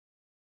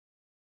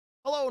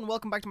Hello and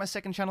welcome back to my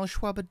second channel,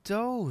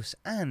 Shwabados,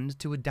 and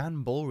to a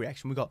Dan Bull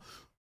reaction. We got,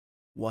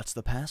 what's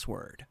the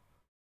password?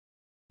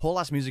 Whole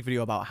last music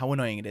video about how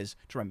annoying it is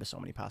to remember so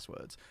many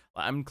passwords.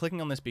 I'm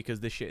clicking on this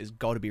because this shit has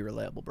got to be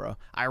relatable, bro.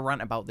 I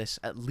rant about this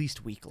at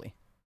least weekly.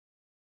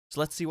 So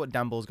let's see what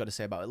Dan Bull's got to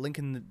say about it. Link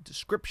in the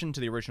description to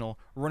the original.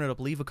 Run it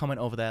up, leave a comment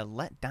over there.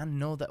 Let Dan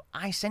know that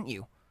I sent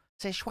you.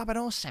 Say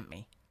Shwabados sent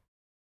me.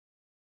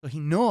 So he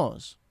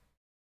knows.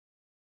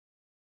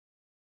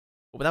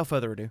 But without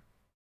further ado,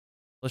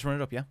 let's run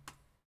it up, yeah?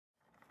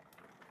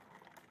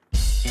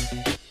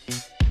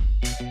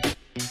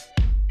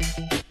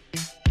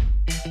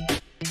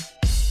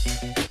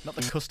 Not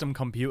the custom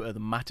computer, the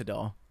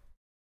Matador.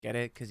 Get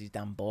it? Because he's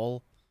Dan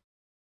Bull.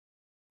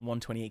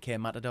 128k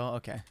Matador?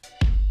 Okay.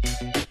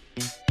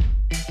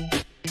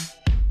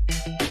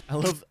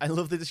 I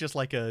love that it's just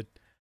like a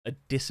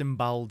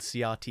disemboweled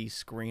CRT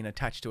screen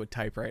attached to a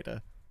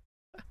typewriter.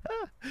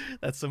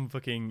 That's some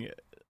fucking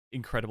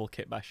incredible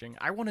kit bashing.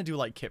 I want to do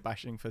like kit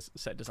bashing for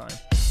set design.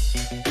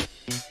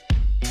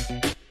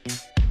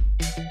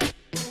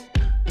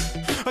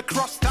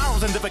 Across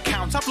thousands of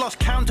accounts, I've lost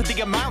count of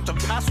the amount of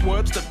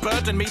passwords that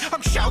burden me.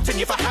 I'm shouting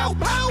you for help.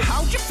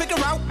 How'd you figure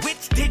out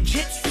which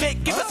digits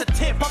fit? Give us a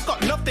tip. I've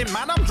got nothing,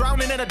 man. I'm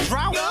drowning in a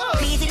drought.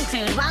 Please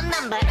include one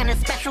number and a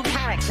special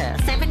character,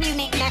 7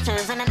 unique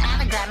letters and an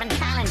anagram and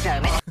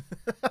palindrome.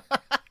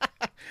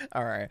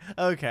 Alright,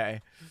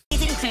 okay.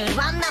 Please include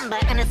one number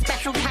and a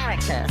special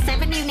character,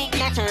 7 unique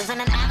letters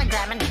and an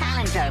anagram and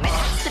palindrome. It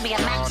has to be a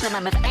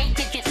maximum of 8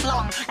 digits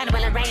long and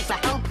will erase the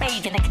whole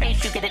page in the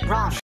case you get it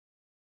wrong.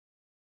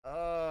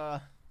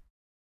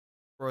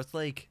 Bro, it's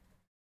like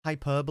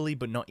hyperbole,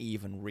 but not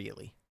even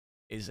really,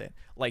 is it?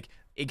 Like,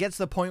 it gets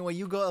to the point where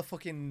you gotta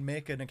fucking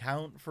make an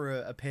account for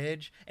a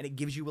page, and it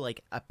gives you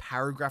like a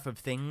paragraph of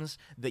things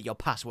that your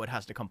password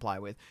has to comply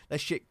with.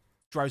 That shit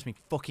drives me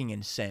fucking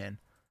insane.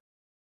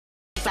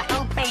 The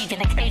whole page in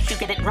the case you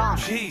get it wrong.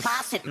 Jeez.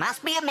 Plus, it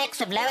must be a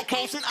mix of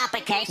lowercase and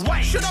uppercase.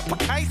 Wait, shut up,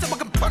 okay, so I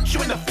can punch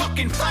you in the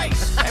fucking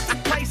face. Every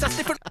place has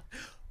different.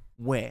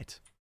 Wait,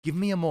 give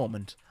me a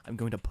moment. I'm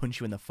going to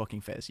punch you in the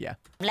fucking face, yeah.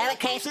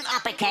 Lowercase and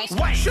uppercase.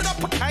 Wait, shut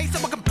up, okay, so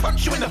I can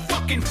punch you in the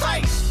fucking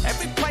face.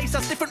 Every place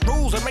has different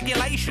rules and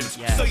regulations.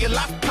 Yes. So your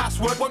last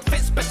password won't fit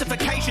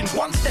specifications.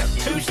 1 step,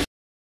 2 step.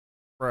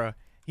 Bruh,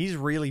 he's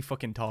really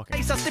fucking talking.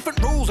 Place has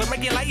different rules and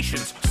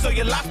regulations. So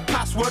your last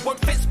password won't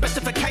fit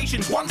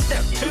specifications. 1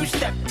 step, 2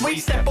 step, 3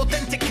 step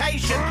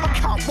authentication. I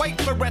can't wait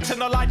for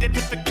retinal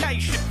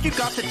identification. You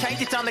got to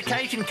change it on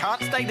occasion,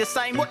 can't stay the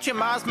same. What's your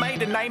Mars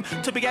maiden name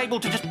to be able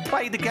to just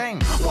play the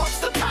game? What's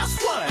the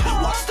password?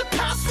 What's the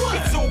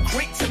password? It's all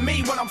Greek to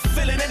me when I'm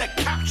filling in a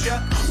captcha.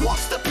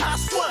 What's the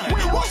password?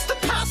 What's the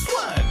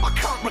password? I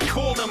can't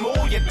recall them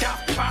all, you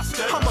daft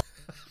bastard.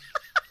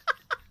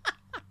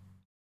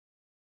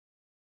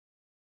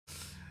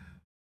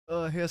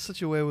 Oh, he has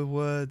such a way with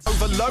words.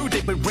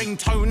 Overloaded with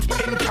ringtones,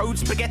 pin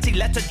codes, spaghetti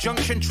letter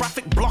junction,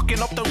 traffic blocking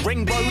up the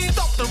ring road.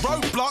 Stop the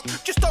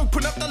roadblock, just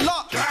open up the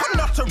lock. I'm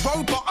not a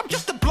robot, I'm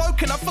just a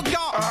bloke and I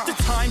forgot the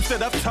times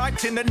that I've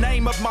typed in the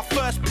name of my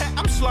first pet.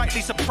 I'm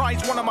slightly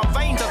surprised one of my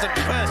veins hasn't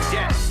burst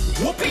yet.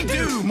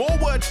 Whoopie-doo, more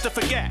words to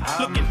forget.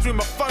 Looking through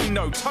my phone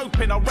notes,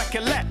 hoping I'll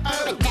recollect.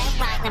 But don't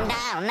write them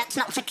down, that's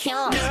not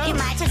secure. You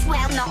might as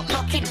well not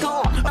look it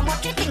door. And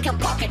what do you think a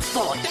pocket's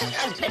for?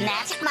 Don't open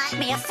that, it might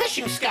be a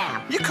phishing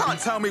scam. You can't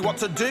tell me what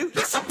to do.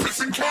 It's a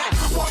prison camp.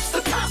 What's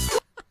the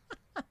password?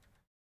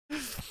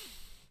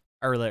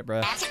 I relate,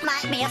 bruh. That it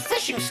might be a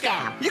phishing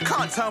scam. You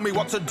can't tell me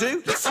what to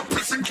do. It's a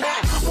prison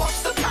camp.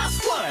 What's the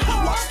password?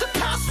 What's the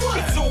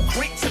password? It's all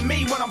Greek to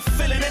me when I'm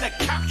filling in a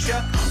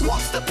captcha.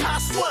 What's the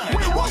password?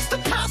 What's the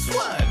password?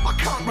 I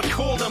can't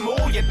recall them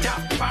all, you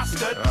daft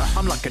bastard.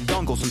 I'm like a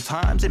dongle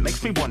sometimes. It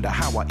makes me wonder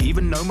how I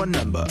even know my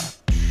number.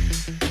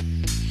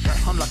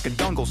 I'm like a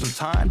dongle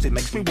sometimes. It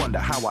makes me wonder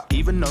how I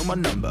even know my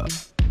number.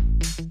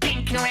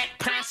 Incorrect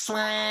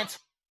password.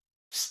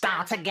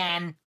 Start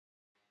again.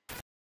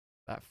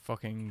 That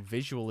fucking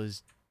visual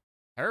is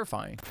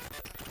terrifying.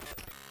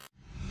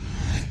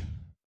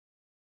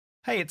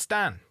 Hey, it's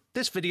Dan.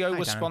 This video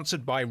was Dan.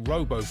 sponsored by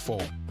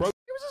Roboform. It was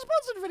a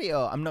sponsored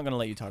video. I'm not going to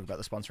let you talk about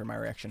the sponsor in my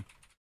reaction.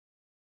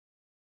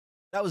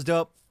 That was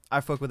dope.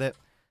 I fuck with it.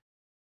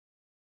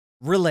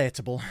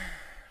 Relatable.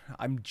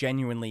 I'm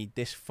genuinely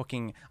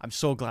I'm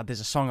so glad there's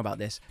a song about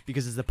this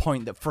because it's the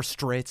point that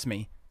frustrates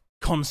me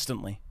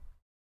constantly.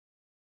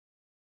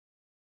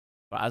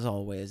 But as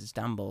always, it's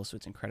Dan Bull, so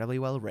it's incredibly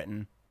well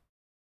written.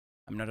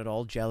 I'm not at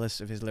all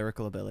jealous of his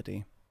lyrical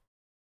ability.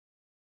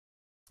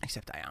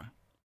 Except I am.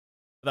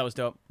 But that was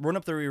dope. Run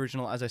up the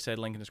original, as I said,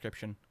 link in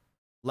description.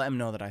 Let him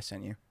know that I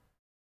sent you.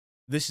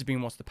 This has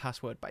been What's the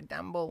Password by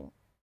Dan Bull.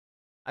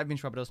 I've been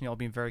Shwabados and y'all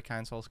been very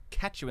kind souls.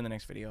 Catch you in the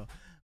next video.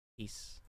 Peace.